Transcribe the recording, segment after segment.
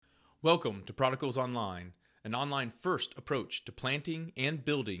Welcome to Prodigals Online, an online-first approach to planting and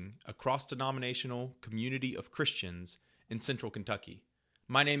building a cross-denominational community of Christians in Central Kentucky.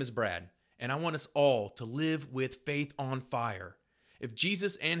 My name is Brad, and I want us all to live with faith on fire. If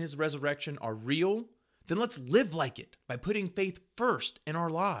Jesus and his resurrection are real, then let's live like it by putting faith first in our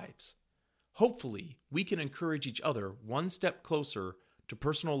lives. Hopefully, we can encourage each other one step closer to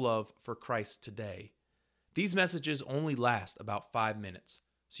personal love for Christ today. These messages only last about 5 minutes,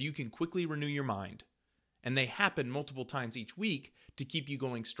 so you can quickly renew your mind. And they happen multiple times each week to keep you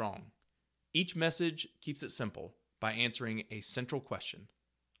going strong. Each message keeps it simple by answering a central question.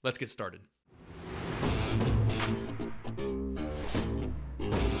 Let's get started.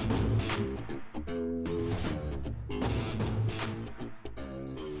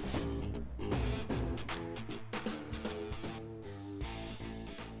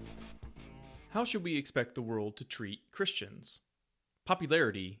 How should we expect the world to treat Christians?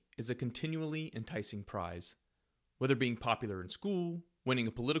 Popularity is a continually enticing prize. Whether being popular in school, winning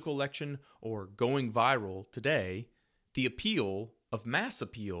a political election, or going viral today, the appeal of mass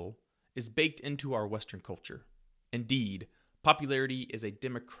appeal is baked into our Western culture. Indeed, popularity is a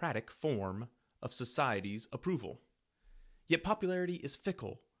democratic form of society's approval. Yet popularity is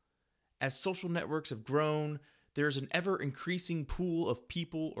fickle. As social networks have grown, there is an ever-increasing pool of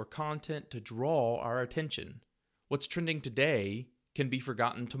people or content to draw our attention. What's trending today can be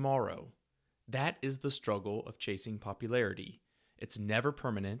forgotten tomorrow. That is the struggle of chasing popularity. It's never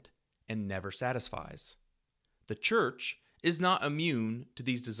permanent and never satisfies. The church is not immune to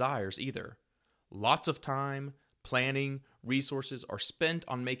these desires either. Lots of time, planning, resources are spent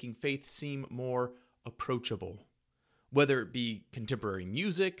on making faith seem more approachable. Whether it be contemporary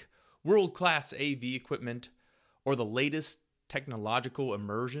music, world-class AV equipment, or the latest technological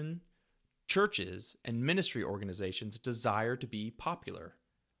immersion, churches and ministry organizations desire to be popular,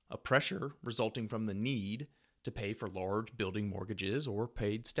 a pressure resulting from the need to pay for large building mortgages or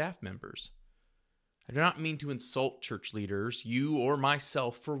paid staff members. I do not mean to insult church leaders, you or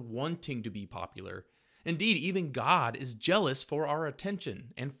myself, for wanting to be popular. Indeed, even God is jealous for our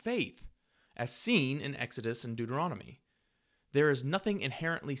attention and faith, as seen in Exodus and Deuteronomy. There is nothing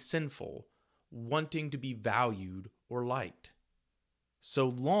inherently sinful wanting to be valued or liked, so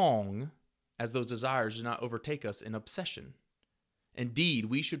long as those desires do not overtake us in obsession. Indeed,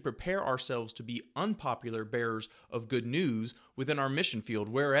 we should prepare ourselves to be unpopular bearers of good news within our mission field,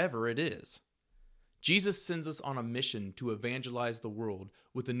 wherever it is. Jesus sends us on a mission to evangelize the world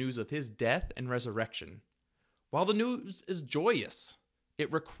with the news of his death and resurrection. While the news is joyous,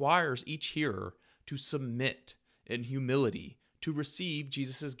 it requires each hearer to submit in humility to receive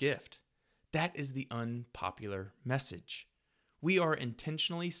Jesus' gift. That is the unpopular message. We are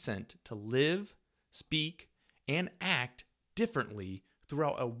intentionally sent to live, speak, and act differently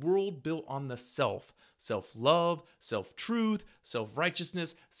throughout a world built on the self-love, self-truth,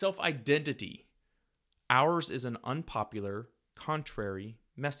 self-righteousness, self-identity. Ours is an unpopular, contrary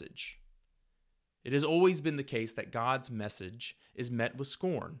message. It has always been the case that God's message is met with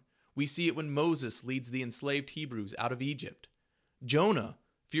scorn. We see it when Moses leads the enslaved Hebrews out of Egypt. Jonah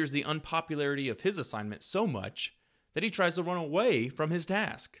fears the unpopularity of his assignment so much that he tries to run away from his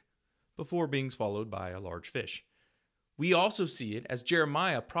task before being swallowed by a large fish. We also see it as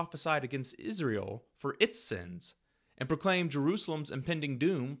Jeremiah prophesied against Israel for its sins and proclaimed Jerusalem's impending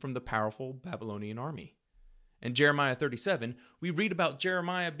doom from the powerful Babylonian army. In Jeremiah 37, we read about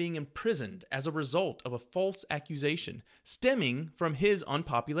Jeremiah being imprisoned as a result of a false accusation stemming from his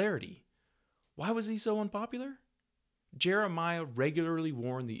unpopularity. Why was he so unpopular? Jeremiah regularly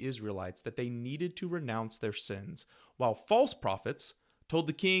warned the Israelites that they needed to renounce their sins, while false prophets told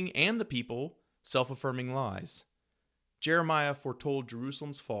the king and the people self-affirming lies. Jeremiah foretold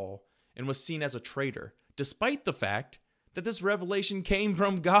Jerusalem's fall and was seen as a traitor, despite the fact that this revelation came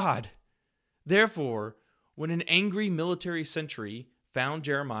from God. Therefore, when an angry military sentry found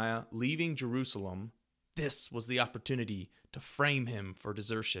Jeremiah leaving Jerusalem, this was the opportunity to frame him for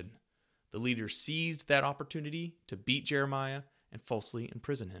desertion. The leader seized that opportunity to beat Jeremiah and falsely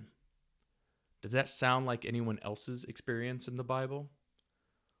imprison him. Does that sound like anyone else's experience in the Bible?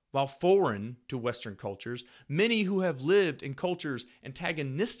 While foreign to Western cultures, many who have lived in cultures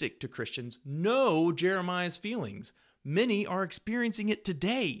antagonistic to Christians know Jeremiah's feelings. Many are experiencing it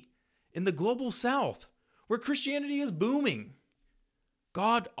today in the global South, where Christianity is booming.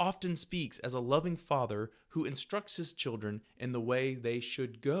 God often speaks as a loving father who instructs his children in the way they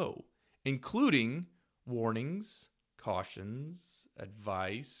should go, including warnings, cautions,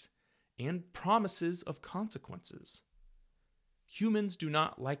 advice, and promises of consequences. Humans do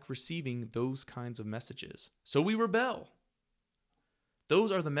not like receiving those kinds of messages, so we rebel. Those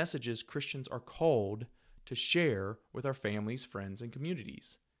are the messages Christians are called to share with our families, friends, and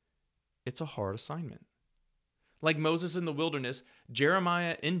communities. It's a hard assignment. Like Moses in the wilderness,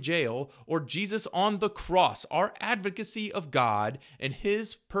 Jeremiah in jail, or Jesus on the cross, our advocacy of God and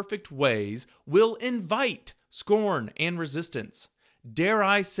His perfect ways will invite scorn and resistance. Dare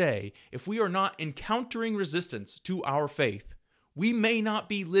I say, if we are not encountering resistance to our faith, we may not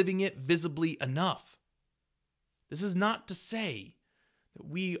be living it visibly enough. This is not to say that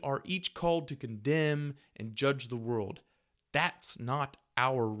we are each called to condemn and judge the world. That's not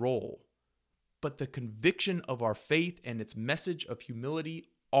our role. But the conviction of our faith and its message of humility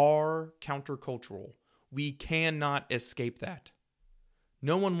are countercultural. We cannot escape that.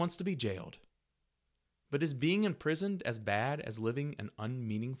 No one wants to be jailed. But is being imprisoned as bad as living an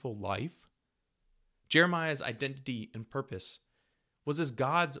unmeaningful life? Jeremiah's identity and purpose was as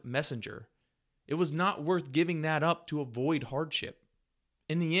God's messenger. It was not worth giving that up to avoid hardship.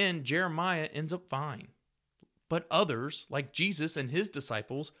 In the end, Jeremiah ends up fine. But others, like Jesus and his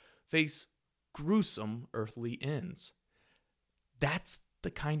disciples, face gruesome earthly ends. That's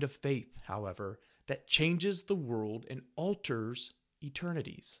the kind of faith, however, that changes the world and alters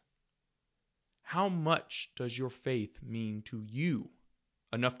eternities. How much does your faith mean to you?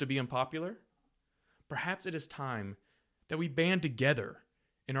 Enough to be unpopular? Perhaps it is time that we band together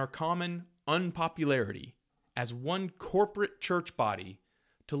in our common unpopularity as one corporate church body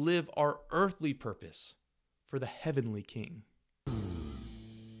to live our earthly purpose for the heavenly King.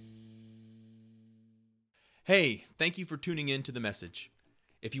 Hey, thank you for tuning in to the message.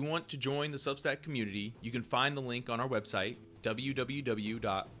 If you want to join the Substack community, you can find the link on our website,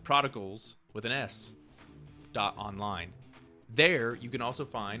 www.prodigals.online. There, you can also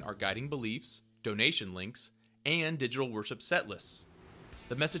find our guiding beliefs, donation links, and digital worship set lists.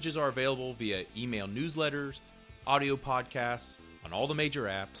 The messages are available via email newsletters, audio podcasts on all the major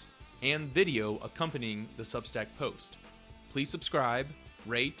apps, and video accompanying the Substack post. Please subscribe,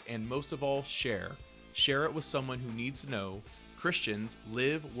 rate, and most of all, share. Share it with someone who needs to know Christians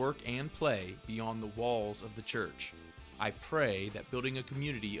live, work, and play beyond the walls of the church. I pray that building a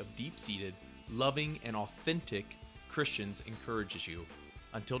community of deep-seated, loving, and authentic Christians encourages you.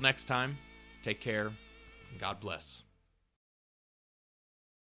 Until next time, take care, and God bless.